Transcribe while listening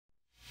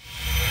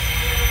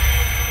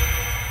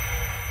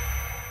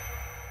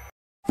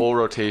Full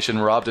rotation.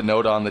 Rob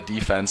Denoda on the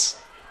defense.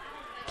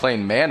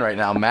 Playing man right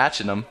now,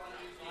 matching him.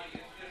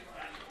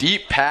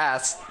 Deep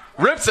pass.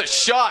 Rips a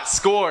shot,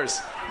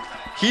 scores.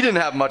 He didn't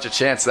have much of a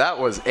chance. That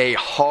was a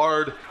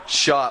hard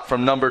shot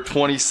from number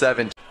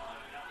 27.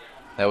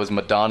 That was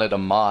Madonna to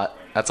Mott.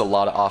 That's a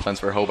lot of offense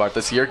for Hobart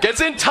this year.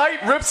 Gets in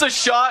tight, rips a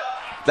shot.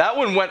 That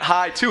one went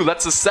high too.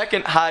 That's the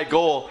second high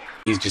goal.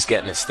 He's just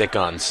getting his stick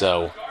on,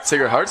 so.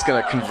 Sacred Heart's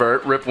going to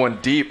convert, rip one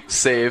deep,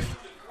 save.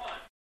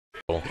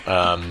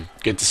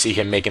 Good to see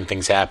him making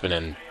things happen,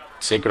 and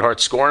Sacred Heart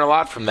scoring a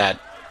lot from that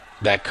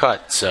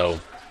cut,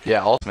 so.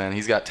 Yeah, also, man,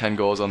 he's got 10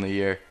 goals on the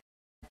year.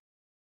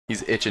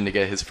 He's itching to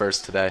get his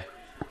first today.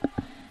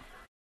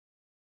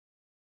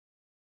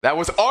 That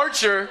was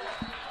Archer.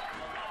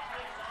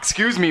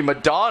 Excuse me,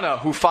 Madonna,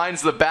 who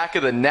finds the back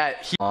of the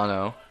net.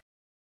 Madonna.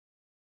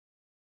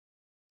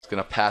 He's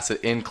going to pass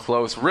it in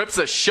close. Rips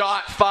a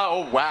shot.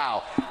 Oh,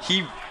 wow.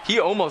 He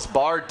almost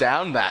barred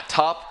down that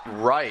top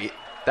right.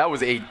 That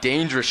was a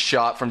dangerous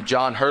shot from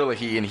John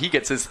Herlihy, and he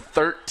gets his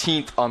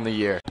 13th on the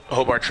year.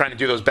 Hobart trying to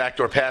do those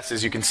backdoor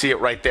passes. You can see it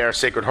right there.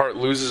 Sacred Heart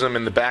loses them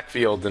in the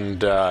backfield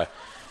and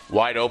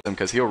wide open.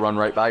 Because he'll run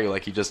right by you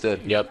like he just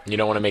did. Yep. You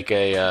don't want to make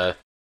an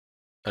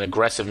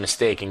aggressive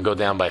mistake and go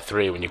down by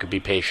 3 when you could be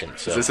patient.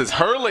 So. This is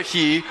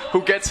Herlihy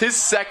who gets his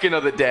second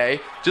of the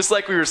day. Just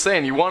like we were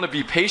saying, you want to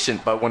be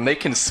patient, but when they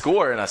can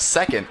score in a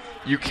second,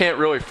 you can't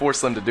really force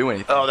them to do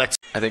anything. Oh,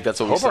 I think that's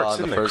what Hobart's we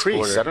saw in the first crease.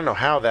 quarter. I don't know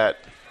how that.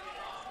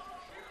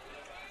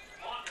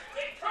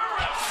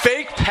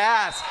 Fake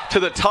pass to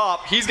the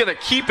top. He's going to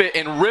keep it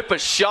and rip a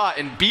shot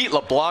and beat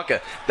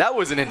LeBlanca. That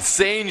was an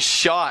insane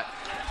shot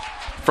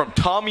from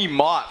Tommy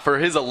Mott for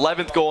his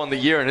 11th goal on the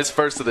year and his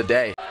first of the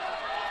day.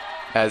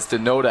 As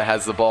Denoda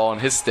has the ball on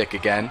his stick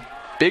again.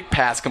 Big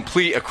pass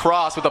complete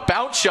across with a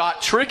bounce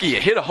shot. Tricky.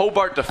 It hit a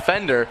Hobart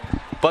defender,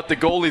 but the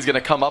goalie's going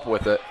to come up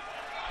with it.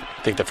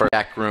 I think the first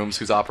back rooms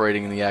who's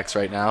operating in the X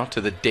right now to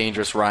the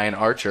dangerous Ryan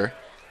Archer.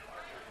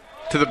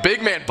 To the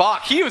big man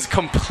Bach. He was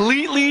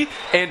completely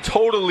and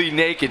totally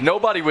naked.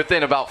 Nobody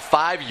within about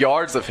 5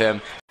 yards of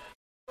him.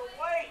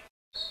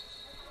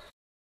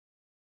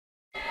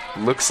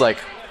 Looks like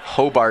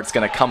Hobart's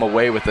going to come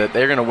away with it.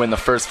 They're going to win the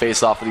first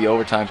face-off of the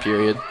overtime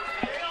period.